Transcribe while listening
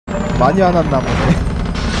많이 안 왔나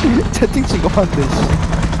보네. 채팅친 거 봤는데 씨.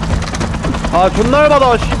 아 존나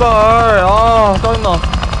열받아 씨발. 아 짜증나.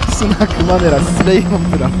 스나 그만해라 쓰레기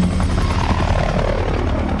놈들아.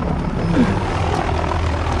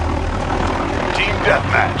 Team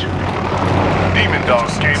deathmatch. Demon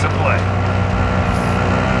Dogs game to play.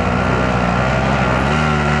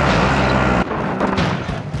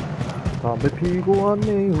 담배 피고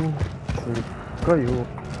왔네요.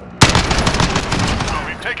 줄까요?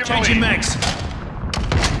 Changing max.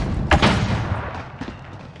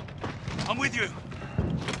 I'm with you.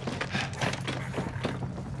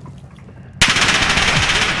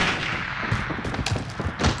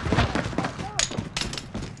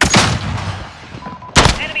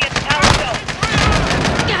 Enemy at the tower hill.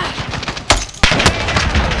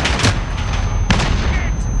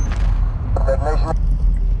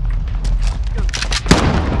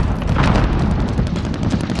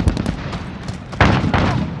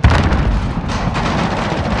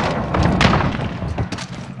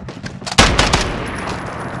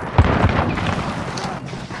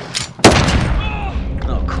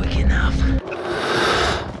 Not quick enough.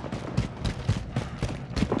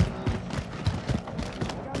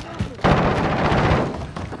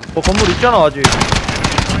 건물 있잖아 아직.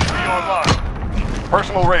 Online.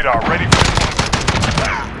 Personal radar ready for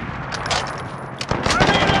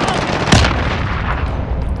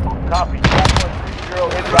Copy.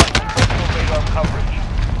 130 inbound personal radar coverage.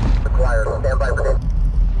 Required. Stand by within.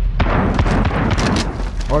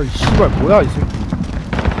 아이 씨발 뭐야 이 새끼.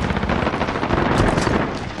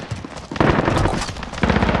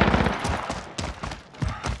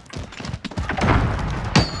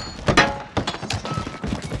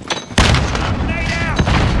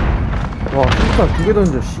 와, 진짜 두개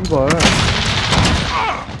던져, 씨발.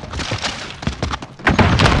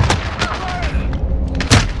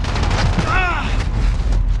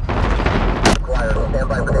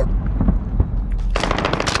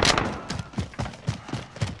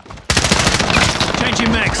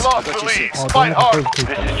 Changing max. Lost the lead. Fight hard. This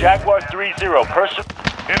is Jaguar 3-0. Person.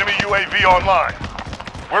 Enemy UAV online.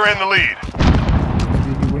 We're in the lead.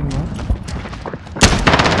 이기고 있냐?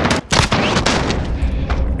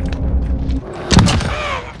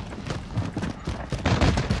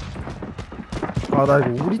 아 나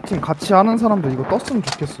이거 우리 팀 같이 하는 사람들 이거 떴으면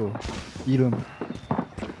좋겠어. 이름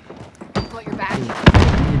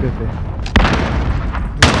미니베베.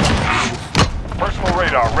 Personal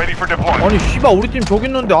radar ready for deployment. 아니 씨발 우리 팀 저기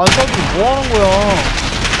있는데 안 쏴주고 뭐 하는 거야?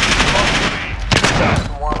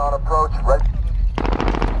 One on approach. Ready.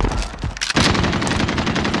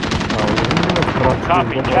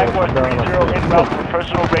 Copy. Jaguar 3-0 inbound for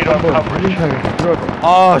personal radar coverage.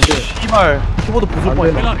 아 씨발 키보드 부술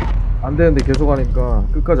뻔했다. 안 되는데 계속 하니까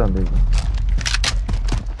끝까지 안 돼, 이거.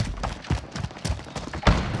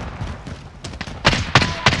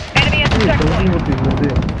 Enemy at the sector. 정신 것도 있는데,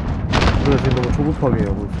 우리가 지금 너무 조급하게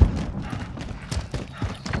하고 있어.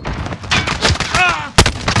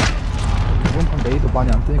 이번 판 레이더 많이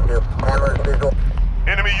안 뜨니까.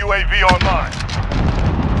 Enemy UAV online.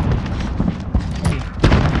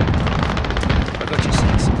 I got you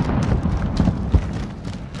six.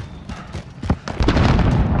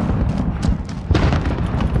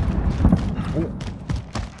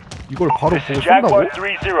 이걸 바로 This 보고 is Jaguar 쓴다고?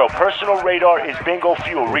 3-0. Personal radar is bingo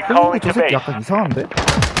fuel. Recalling 저 to 새끼 base. 약간 이상한데?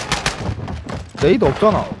 레이더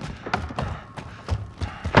없잖아.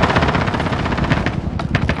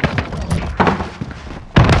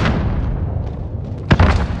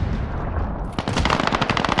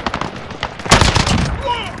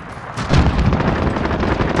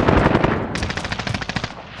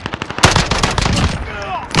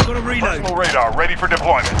 Got a reload. Personal radar ready for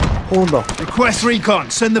deployment. 온다. Request recon.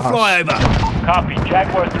 Send the flyover. Copy.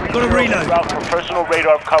 Jaguar 3-0 Got a reload. en route for personal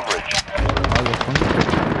radar coverage.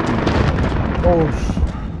 어우, 씨.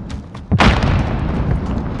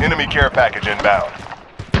 Enemy care package inbound.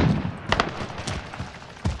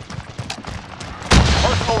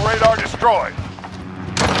 Personal radar destroyed.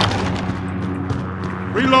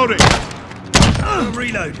 Reloading.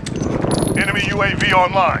 Reload. Enemy UAV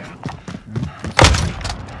online.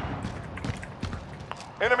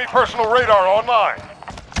 Enemy personal radar online.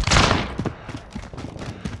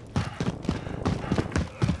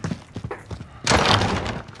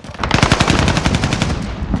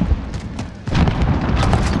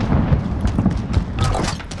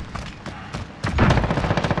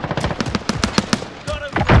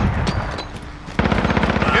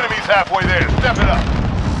 Enemy's halfway there. Step it up.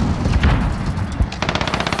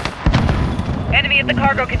 Enemy at the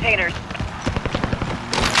cargo containers.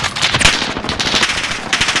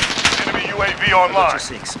 Enemy UAV online.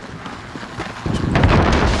 Six.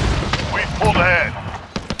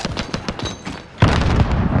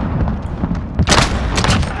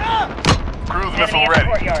 ready.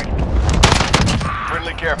 courtyard.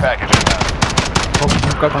 Friendly care package inbound.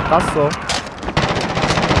 문깔 다 깠어.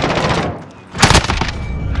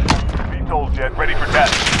 VTOL jet ready for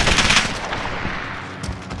test.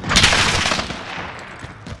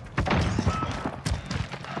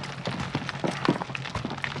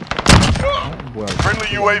 뭐야? Friendly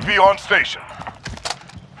UAV on station.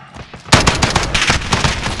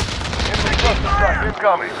 Enemy cluster strike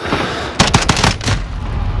incoming.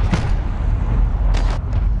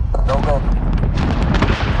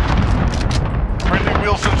 Friendly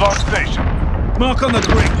Wilson's on station. Mark on the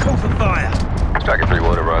grid. Call for fire. Striker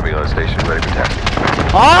 3-1 arriving on station, ready for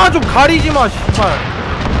tactics. 아 좀 가리지 마 씨발.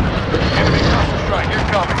 Enemy cluster strike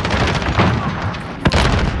incoming.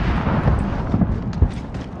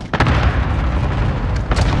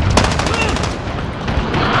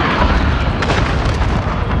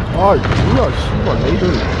 아 뭐야? 씨발 레이더.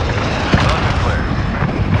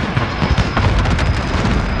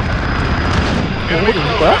 Enemy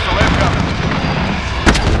cruise missile incoming.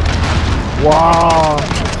 와.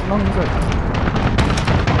 신앙살.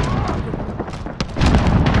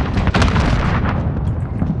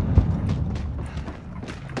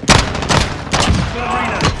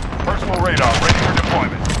 Personal radar ready for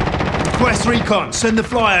deployment. Request recon. Send the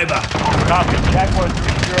flyover. Copy. Jaguar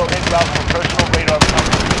 30 en route for personal radar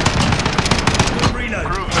coverage. Reload.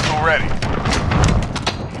 Cruise missile ready.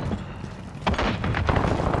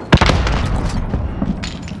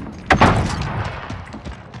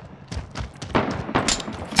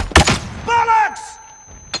 Bollocks!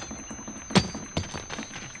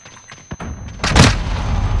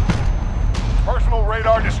 Personal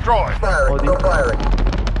radar destroyed.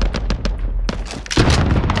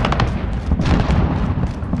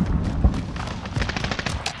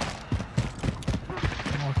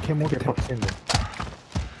 개모리 대. 빡치네.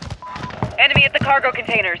 Enemy at the cargo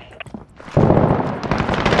containers.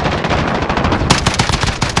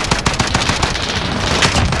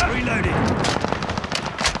 Reloading.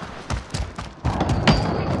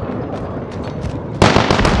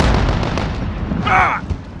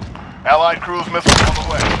 Allied cruise missiles on the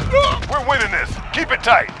way. We're winning this. Keep it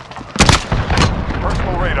tight.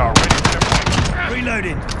 Personal radar ready for deployment.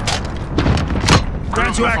 Reloading. Cruise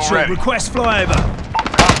Ground to missile action. ready. Request flyover.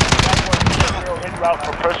 En route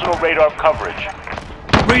for personal radar coverage.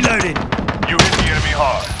 Reloading. You hit the enemy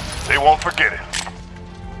hard. They won't forget it.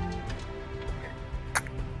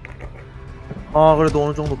 아 그래도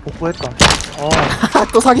어느 정도 복구했다.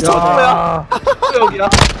 또 사기 쳐. 야. 또 여기야.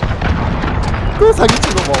 또 사기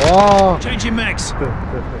친 거 봐. 와. Changing mags.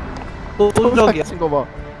 또 또 저기야. 사기 친 거 봐.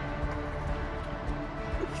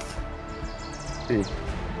 이